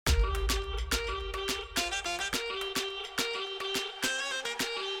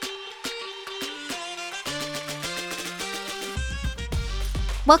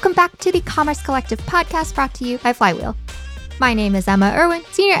Welcome back to the Ecommerce Collective podcast brought to you by Flywheel. My name is Emma Irwin,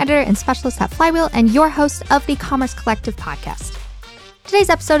 Senior Editor and Specialist at Flywheel and your host of the Ecommerce Collective podcast. Today's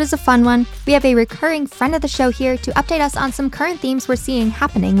episode is a fun one. We have a recurring friend of the show here to update us on some current themes we're seeing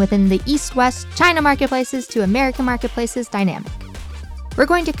happening within the East-West China marketplaces to American marketplaces dynamic. We're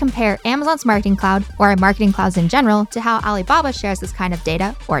going to compare Amazon's Marketing Cloud, or marketing clouds in general, to how Alibaba shares this kind of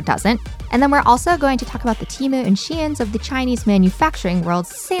data, or doesn't. And then we're also going to talk about the Temu and Sheins of the Chinese manufacturing world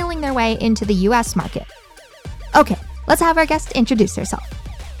sailing their way into the US market. Okay, let's have our guest introduce herself.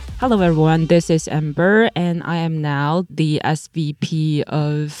 Hello everyone, this is Amber and I am now the SVP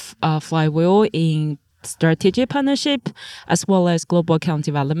of Flywheel in strategic partnership as well as global account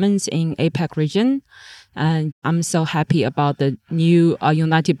developments in APAC region. And I'm so happy about the new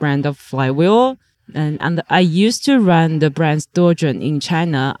united brand of Flywheel. And I used to run the brand's Dojon in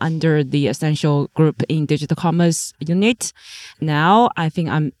China under the Essential Group in digital commerce unit. Now I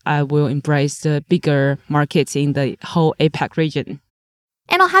think I will embrace the bigger markets in the whole APAC region.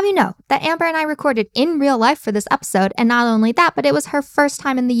 And I'll have you know that Amber and I recorded in real life for this episode, and not only that, but it was her first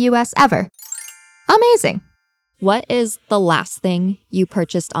time in the US ever. Amazing. What is the last thing you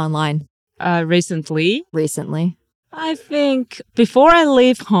purchased online? Recently, I think before I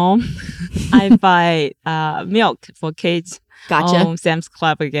leave home, I buy milk for kids. Gotcha. On Sam's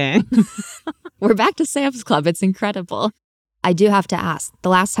Club again. We're back to Sam's Club. It's incredible. I do have to ask, the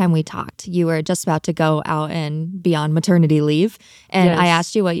last time we talked, you were just about to go out and be on maternity leave. And Yes. I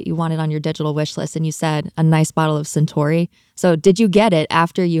asked you what you wanted on your digital wish list, and you said a nice bottle of Centauri. So did you get it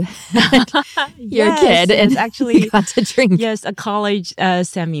after you had your kid and actually got to drink? Yes, a college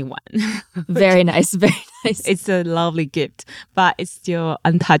semi one. Very nice, very nice. It's a lovely gift, but it's still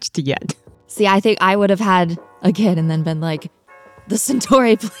untouched yet. See, I think I would have had a kid and then been like, the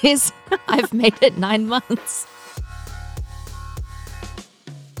Centauri, please. I've made it 9 months.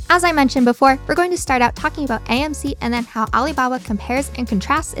 As I mentioned before, we're going to start out talking about AMC and then how Alibaba compares and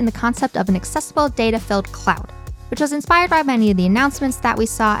contrasts in the concept of an accessible data-filled cloud, which was inspired by many of the announcements that we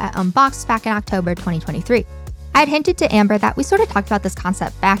saw at Unboxed back in October 2023. I had hinted to Amber that we sort of talked about this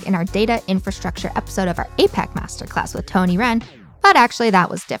concept back in our data infrastructure episode of our APAC Masterclass with Tony Ren, but actually that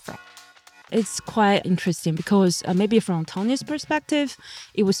was different. It's quite interesting because maybe from Tony's perspective,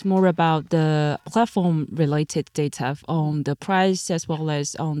 it was more about the platform-related data on the price as well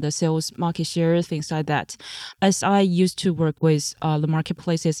as on the sales market share, things like that. As I used to work with the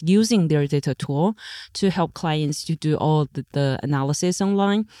marketplaces using their data tool to help clients to do all the analysis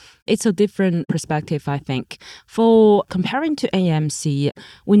online, it's a different perspective, I think. For comparing to AMC,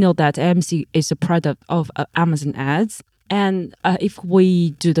 we know that AMC is a product of Amazon Ads. And if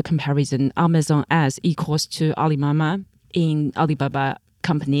we do the comparison, Amazon Ads equals to Alibaba in Alibaba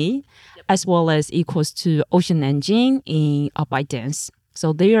company, as well as equals to Ocean Engine in ByteDance.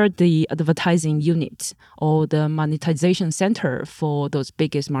 So they are the advertising unit or the monetization center for those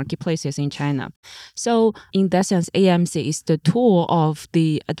biggest marketplaces in China. So in that sense, AMC is the tool of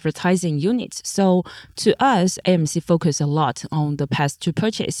the advertising unit. So to us, AMC focus a lot on the path to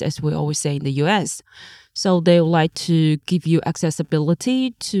purchase, as we always say in the US. So they would like to give you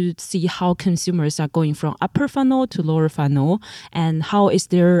accessibility to see how consumers are going from upper funnel to lower funnel and how is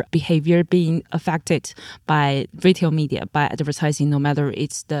their behavior being affected by retail media, by advertising, no matter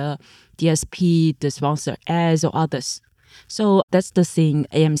it's the DSP, the sponsor ads or others. So that's the thing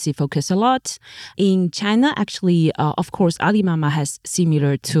AMC focus a lot. In China, actually, of course, Alibaba has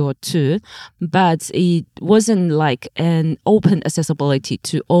similar tool too, but it wasn't like an open accessibility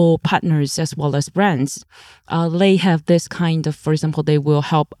to all partners as well as brands. They have this kind of, for example, they will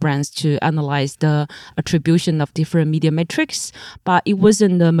help brands to analyze the attribution of different media metrics, but it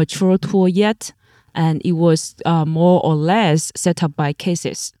wasn't a mature tool yet, and it was more or less set up by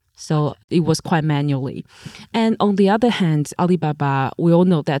cases. So it was quite manually. And on the other hand, Alibaba, we all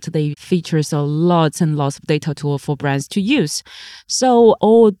know that they features a lots and lots of data tools for brands to use. So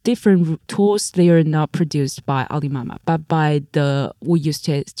all different tools, they are not produced by Alibaba, but by we used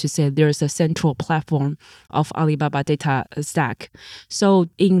to say there's a central platform of Alibaba data stack. So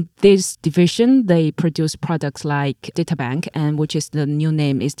in this division, they produce products like Data Bank, and which is the new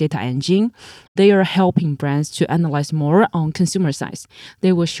name is Data Engine. They are helping brands to analyze more on consumer side.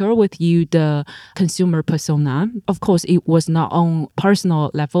 They will share with you the consumer persona. Of course, it was not on personal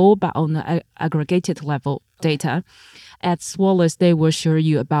level, but on the aggregated level data, as well as they will show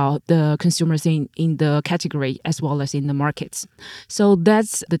you about the consumers in the category as well as in the markets. So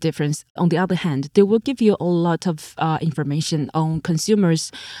that's the difference. On the other hand, they will give you a lot of information on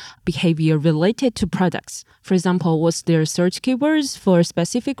consumers' behavior related to products. For example, what's their search keywords for a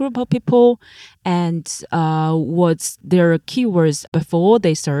specific group of people, and what's their keywords before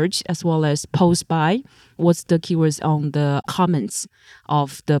they search, as well as post-buy, what's the keywords on the comments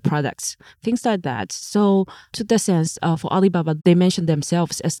of the products, things like that. So to that sense, for Alibaba, they mention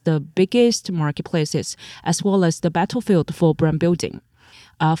themselves as the biggest marketplaces, as well as the battlefield for brand building.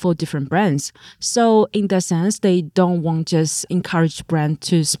 For different brands. So in that sense, they don't want just encourage brand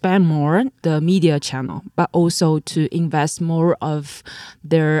to spend more the media channel, but also to invest more of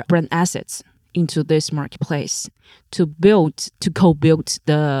their brand assets into this marketplace to co-build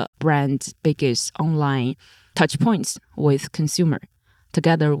the brand's biggest online touch points with consumer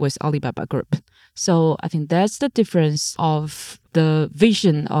together with Alibaba Group. So I think that's the difference of the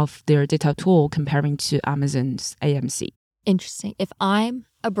vision of their data tool comparing to Amazon's AMC. Interesting. If I'm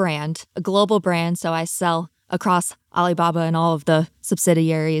a brand, a global brand, so I sell across Alibaba and all of the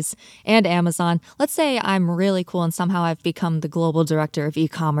subsidiaries and Amazon, let's say I'm really cool and somehow I've become the global director of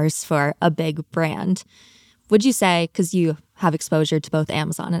e-commerce for a big brand. Would you say, because you have exposure to both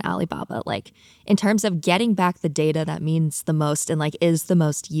Amazon and Alibaba, like in terms of getting back the data that means the most and like is the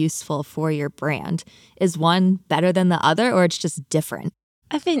most useful for your brand, is one better than the other or it's just different?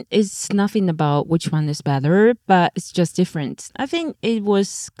 I think it's nothing about which one is better, but it's just different. I think it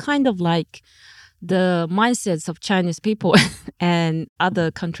was kind of like the mindsets of Chinese people and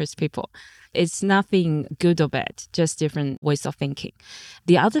other countries' people. It's nothing good or bad, just different ways of thinking.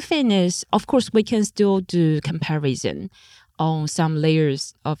 The other thing is, of course, we can still do comparison on some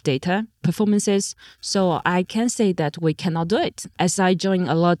layers of data performances. So I can say that we cannot do it. As I joined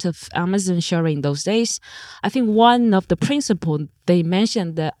a lot of Amazon sharing those days, I think one of the principles they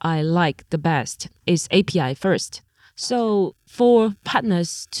mentioned that I like the best is API first. So for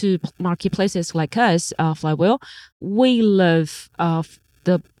partners to marketplaces like us, Flywheel, we love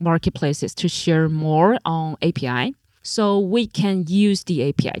the marketplaces to share more on API. So we can use the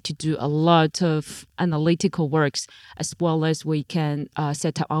API to do a lot of analytical works, as well as we can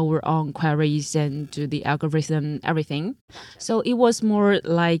set up our own queries and do the algorithm, everything. So it was more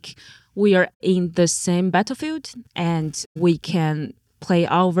like we are in the same battlefield and we can play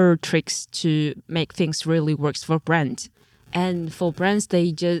our tricks to make things really works for brands. And for brands,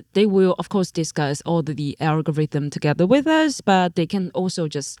 they will, of course, discuss all the algorithm together with us, but they can also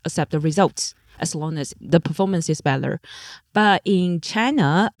just accept the results as long as the performance is better. But in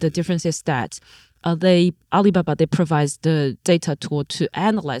China, the difference is that Alibaba provides the data tool to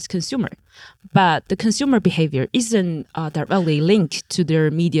analyze consumer, but the consumer behavior isn't directly linked to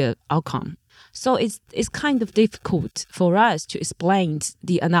their media outcome. So it's kind of difficult for us to explain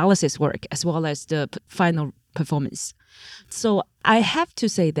the analysis work as well as the final performance. So I have to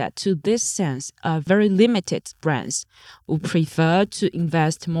say that to this sense, very limited brands would prefer to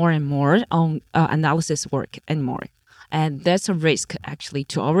invest more and more on analysis work and more. And that's a risk actually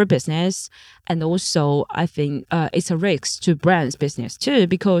to our business. And also, I think it's a risk to brands' business too,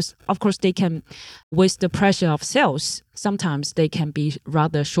 because of course they can, with the pressure of sales, sometimes they can be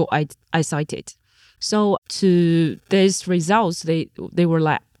rather short-sighted. So to these results, they were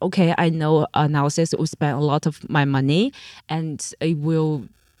like, okay, I know analysis will spend a lot of my money and it will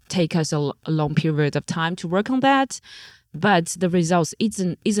take us a long period of time to work on that. But the results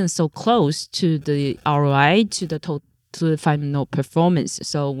isn't so close to the ROI, to the final performance.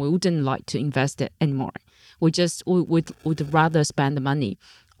 So we wouldn't like to invest it anymore. We would rather spend the money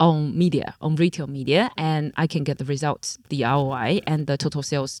on media, on retail media, and I can get the results, the ROI, and the total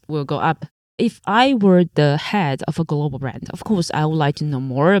sales will go up. If I were the head of a global brand, of course, I would like to know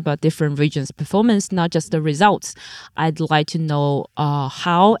more about different regions' performance, not just the results. I'd like to know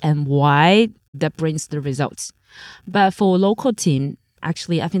how and why that brings the results. But for local team,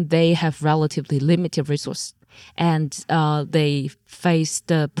 actually, I think they have relatively limited resource, and they face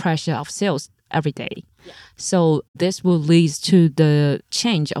the pressure of sales every day. Yeah. So this will lead to the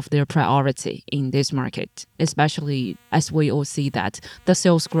change of their priority in this market, especially as we all see that the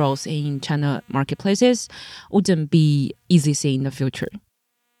sales growth in China marketplaces wouldn't be easy see in the future.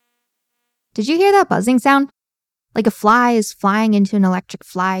 Did you hear that buzzing sound? Like a fly is flying into an electric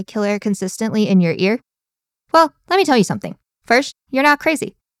fly killer consistently in your ear? Well, let me tell you something. First, you're not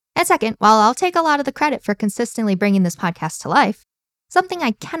crazy. And second, while I'll take a lot of the credit for consistently bringing this podcast to life, something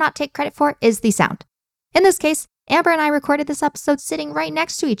I cannot take credit for is the sound. In this case, Amber and I recorded this episode sitting right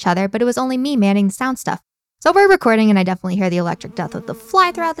next to each other, but it was only me manning the sound stuff. So we're recording, and I definitely hear the electric death of the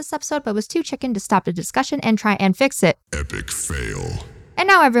fly throughout this episode, but was too chicken to stop the discussion and try and fix it. Epic fail. And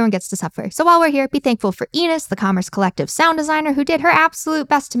now everyone gets to suffer. So while we're here, be thankful for Enos, the Commerce Collective sound designer, who did her absolute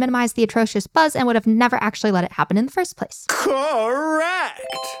best to minimize the atrocious buzz and would have never actually let it happen in the first place. Correct.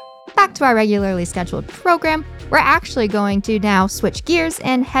 Back to our regularly scheduled program, we're actually going to now switch gears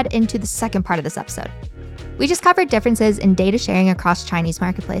and head into the second part of this episode. We just covered differences in data sharing across Chinese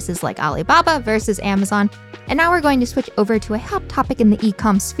marketplaces like Alibaba versus Amazon, and now we're going to switch over to a hot topic in the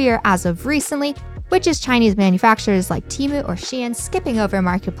e-com sphere as of recently, which is Chinese manufacturers like Temu or Shein skipping over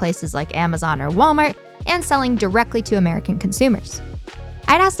marketplaces like Amazon or Walmart and selling directly to American consumers.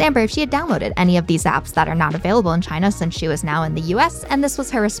 I'd asked Amber if she had downloaded any of these apps that are not available in China since she was now in the US, and this was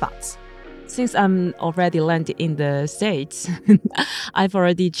her response. Since I'm already landed in the States, I've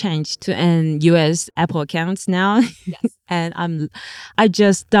already changed to an US Apple account now. Yes. And I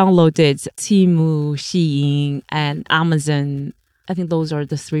just downloaded Temu, Shein, and Amazon. I think those are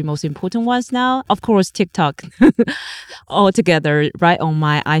the three most important ones now. Of course, TikTok all together right on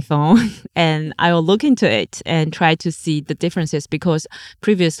my iPhone. And I will look into it and try to see the differences because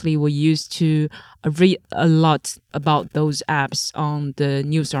previously we used to read a lot about those apps on the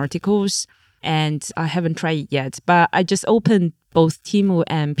news articles. And I haven't tried it yet, but I just opened both Temu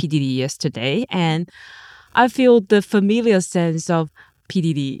and PDD yesterday. And I feel the familiar sense of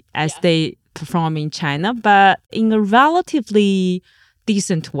PDD as they perform in China, but in a relatively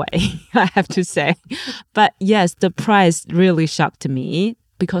decent way, I have to say. But yes, the price really shocked me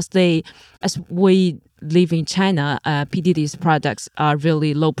because as we live in China, PDD's products are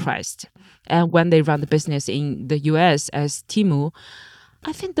really low priced. And when they run the business in the US as Temu,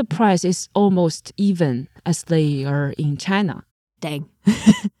 I think the price is almost even as they are in China. Dang.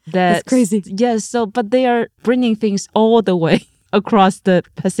 That's crazy. Yes, but they are bringing things all the way across the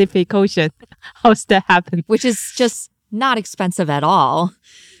Pacific Ocean. How's that happen? Which is just not expensive at all.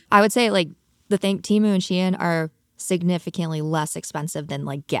 I would say Temu and Shein are significantly less expensive than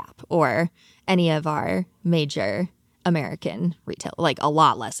like Gap or any of our major American retail, like a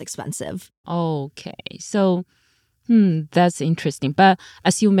lot less expensive. Okay, so that's interesting. But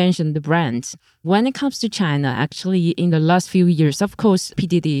as you mentioned, the brand, when it comes to China, actually in the last few years, of course,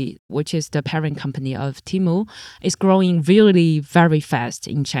 PDD, which is the parent company of Temu, is growing really very fast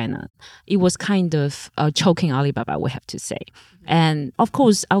in China. It was kind of choking Alibaba, we have to say. And of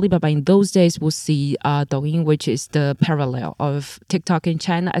course, Alibaba in those days will see Douyin, which is the parallel of TikTok in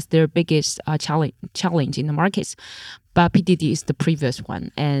China, as their biggest challenge in the markets. But PDD is the previous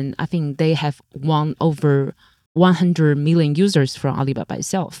one. And I think they have won over 100 million users from Alibaba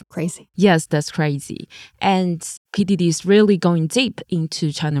itself. Crazy. Yes, that's crazy. And PDD is really going deep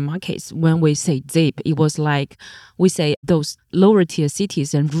into China markets. When we say deep, it was like we say those lower tier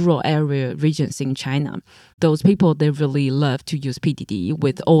cities and rural area regions in China. Those people, they really love to use PDD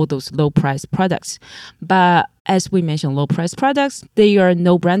with all those low price products. But as we mentioned, low price products, they are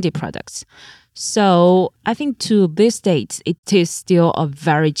no branded products. So I think to this date, it is still a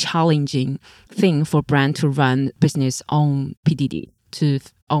very challenging thing for brand to run business on PDD,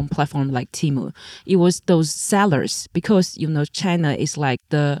 on platform like Temu. It was those sellers because, China is like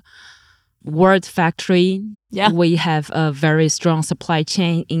the world factory. Yeah. We have a very strong supply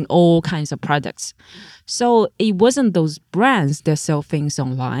chain in all kinds of products. So it wasn't those brands that sell things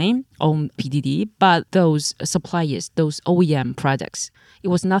online on PDD, but those suppliers, those OEM products. It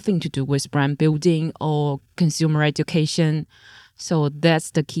was nothing to do with brand building or consumer education. So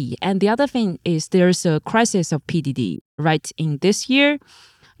that's the key. And the other thing is there's a crisis of PDD right in this year.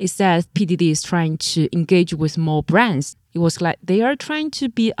 Is that PDD is trying to engage with more brands. It was like they are trying to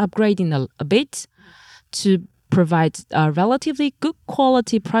be upgrading a bit to provide relatively good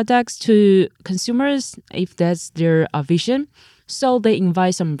quality products to consumers if that's their vision. So they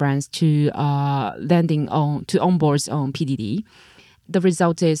invite some brands to onboard on PDD. The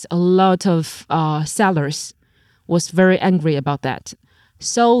result is a lot of sellers was very angry about that.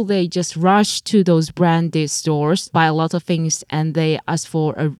 So they just rush to those branded stores, buy a lot of things, and they ask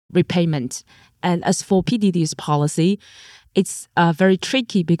for a repayment. And as for PDD's policy, it's very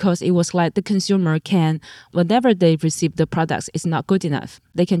tricky because it was like the consumer can, whenever they receive the products, it's not good enough.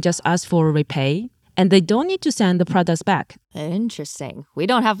 They can just ask for a repay, and they don't need to send the products back. Interesting. We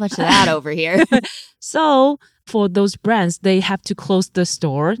don't have much of that over here. So for those brands, they have to close the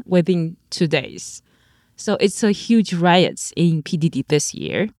store within 2 days. So it's a huge riot in PDD this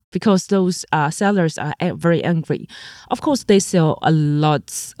year because those sellers are very angry. Of course, they sell a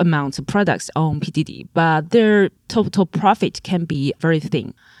lot amount of products on PDD, but their total profit can be very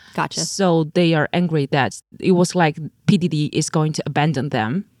thin. Gotcha. So they are angry that it was like PDD is going to abandon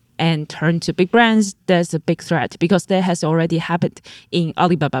them and turn to big brands, that's a big threat because that has already happened in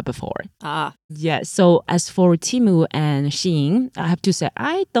Alibaba before. Yeah, so as for Temu and Shein, I have to say,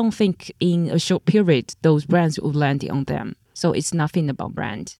 I don't think in a short period those brands will land on them. So it's nothing about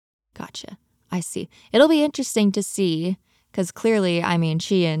brand. Gotcha. I see. It'll be interesting to see because clearly, I mean,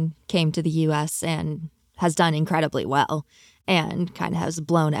 Shein came to the US and has done incredibly well and kind of has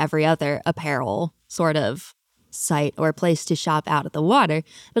blown every other apparel sort of site or place to shop out of the water.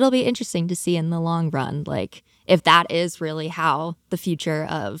 But it'll be interesting to see in the long run, like if that is really how the future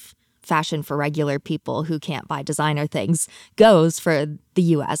of fashion for regular people who can't buy designer things goes for the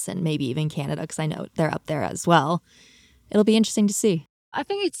US and maybe even Canada, because I know they're up there as well. It'll be interesting to see. I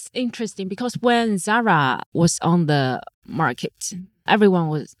think it's interesting because when Zara was on the market,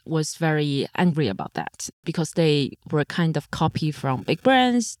 everyone was very angry about that because they were kind of copy from big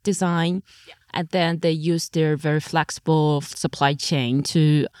brands design. Yeah. And then they used their very flexible supply chain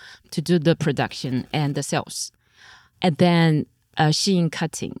to do the production and the sales. And then Shein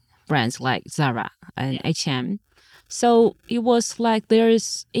cutting brands like Zara and H&M. So it was like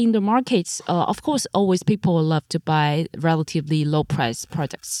there's in the markets, of course, always people love to buy relatively low price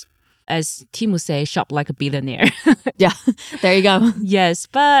products. As Temu say, shop like a billionaire. Yeah, there you go. Yes,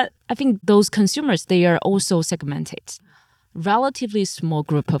 but I think those consumers, they are also segmented. Relatively small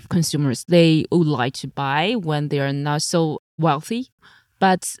group of consumers, they would like to buy when they are not so wealthy.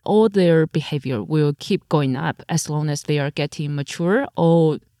 But all their behavior will keep going up as long as they are getting mature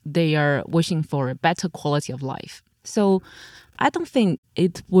or they are wishing for a better quality of life. So I don't think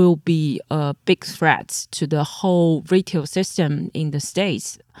it will be a big threat to the whole retail system in the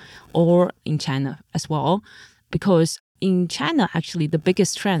States or in China as well. Because in China, actually, the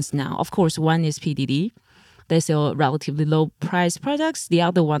biggest trends now, of course, one is PDD. They sell relatively low price products. The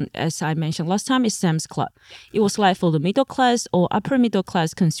other one, as I mentioned last time, is Sam's Club. It was like for the middle class or upper middle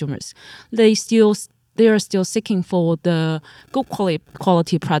class consumers. They are still seeking for the good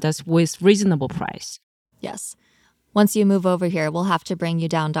quality products with reasonable price. Yes. Once you move over here, we'll have to bring you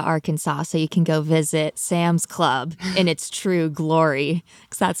down to Arkansas so you can go visit Sam's Club in its true glory,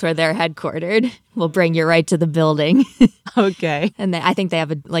 because that's where they're headquartered. We'll bring you right to the building. Okay. And I think they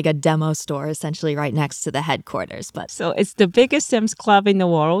have a demo store essentially right next to the headquarters. But so it's the biggest Sam's Club in the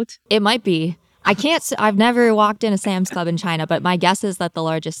world? It might be. I've never walked in a Sam's Club in China, but my guess is that the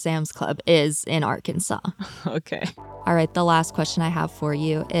largest Sam's Club is in Arkansas. Okay. All right, the last question I have for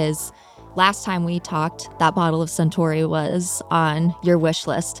you is, last time we talked, that bottle of Suntory was on your wish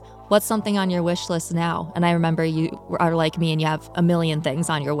list. What's something on your wish list now? And I remember you are like me and you have a million things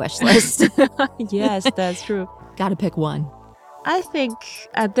on your wish list. Yes, that's true. Gotta pick one. I think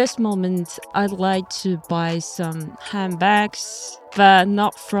at this moment, I'd like to buy some handbags, but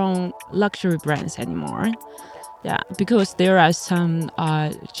not from luxury brands anymore. Yeah, because there are some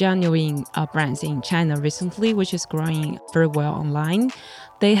genuine brands in China recently, which is growing very well online.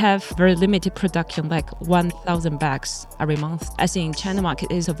 They have very limited production, like 1,000 bags every month. As in China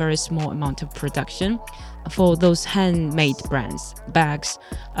market is a very small amount of production. For those handmade bags,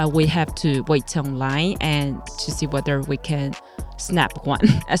 we have to wait online and to see whether we can snap one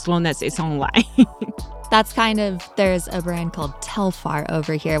as long as it's online. That's there's a brand called Telfar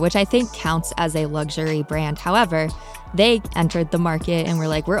over here, which I think counts as a luxury brand. However, they entered the market and were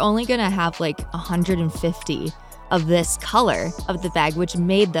like, we're only going to have like 150 of this color of the bag, which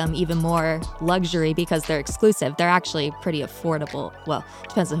made them even more luxury because they're exclusive. They're actually pretty affordable. Well,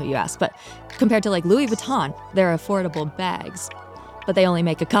 depends on who you ask, but compared to like Louis Vuitton, they're affordable bags. But they only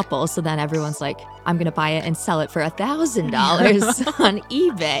make a couple, so then everyone's like, I'm going to buy it and sell it for $1,000 on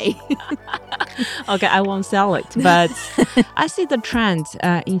eBay. Okay, I won't sell it, but I see the trend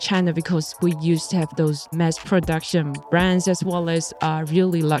in China because we used to have those mass production brands as well as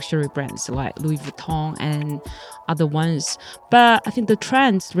really luxury brands like Louis Vuitton and other ones. But I think the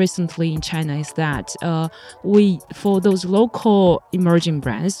trend recently in China is that for those local emerging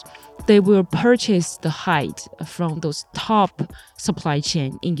brands, they will purchase the height from those top supply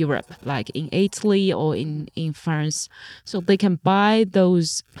chain in Europe, like in Italy or in France. So they can buy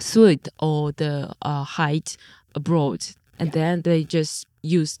those suit or the height abroad. And then they just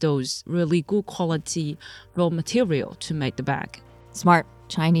use those really good quality raw material to make the bag. Smart.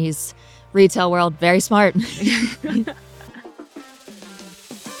 Chinese retail world, very smart.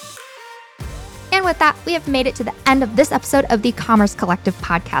 And with that, we have made it to the end of this episode of the Commerce Collective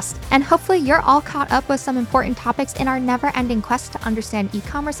podcast. And hopefully you're all caught up with some important topics in our never-ending quest to understand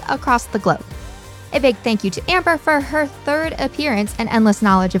e-commerce across the globe. A big thank you to Amber for her third appearance and endless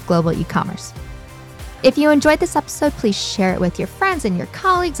knowledge of global e-commerce. If you enjoyed this episode, please share it with your friends and your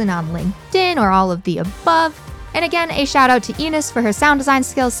colleagues and on LinkedIn or all of the above. And again, a shout out to Eunice for her sound design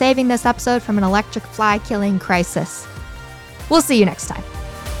skills saving this episode from an electric fly killing crisis. We'll see you next time.